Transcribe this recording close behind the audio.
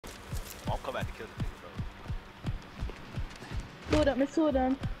come back to kill the nigga, bro. Two of them, it's two of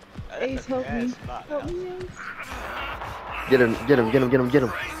them. Ace, help me. Help me, Ace. Get him, get him, get him, get him, get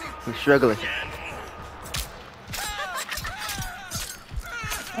him. He's struggling.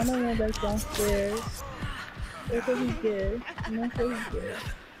 I know one back downstairs. That's what he's good. I'm not sure he's good.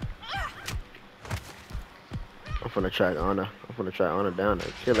 I'm finna try Anna. I'm finna try Anna down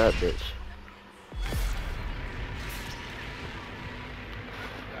there. Kill that bitch.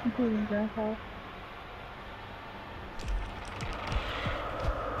 I'm putting Grandpa.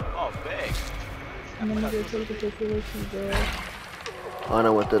 Oh, big. I'm gonna go take the facility there.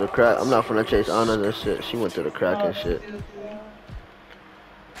 Anna went through the crack. I'm not finna chase Anna and shit. She went through the crack and shit.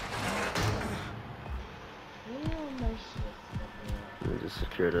 Let me just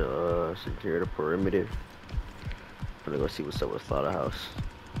secure the perimeter. I'm gonna go see what's up with Slaughterhouse.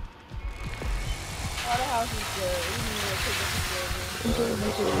 Slaughterhouse is good. We need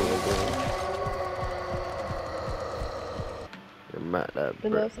to take That the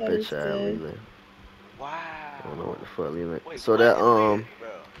left side is bitch ass good. Leland. Wow. I don't know what the fuck Leland. Wait, So that bro.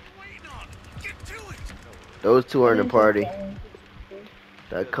 those two are in the party.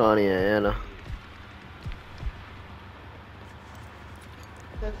 That Connie and Anna.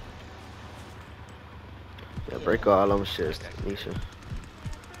 Yeah, break all them shits, Nisha.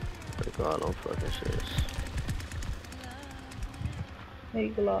 Break all them fucking shits.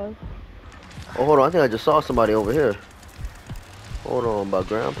 Make gloves. Oh, hold on. I think I just saw somebody over here. Hold on, by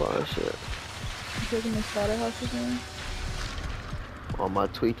Grandpa and shit. You taking the slaughterhouse again? Oh, am I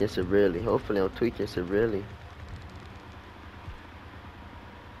tweaking severely? Hopefully I'm tweaking severely.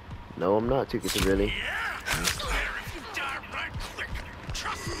 No, I'm not tweaking severely.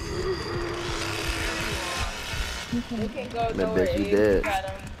 You can go That nowhere, bitch, you Abe. dead. You got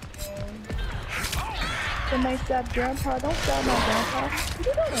him. Somebody stab Grandpa. Don't stab my Grandpa. What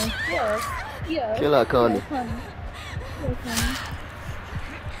you doing? Yeah. Yeah. Kill that Connie. Yeah, Connie. Yeah, Connie.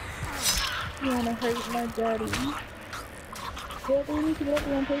 You wanna hurt my daddy? Yeah, we need to let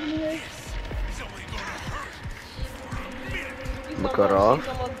me take me here. I'm gonna cut her off. She's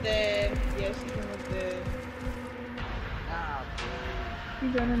almost dead. Yeah, she's almost dead.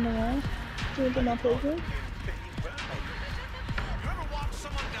 She's running around. She went to my prison.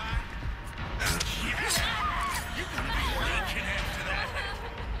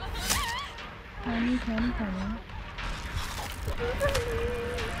 Connie.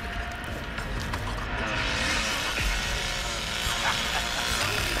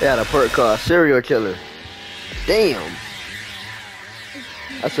 They had a perk called Serial Killer. Damn.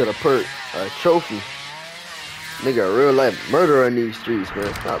 I said a perk, a trophy. Nigga, a real life murderer in these streets,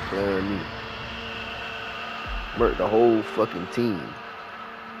 man. Stop playing with me. Murdered the whole fucking team.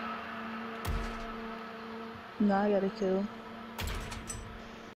 Nah, I gotta kill.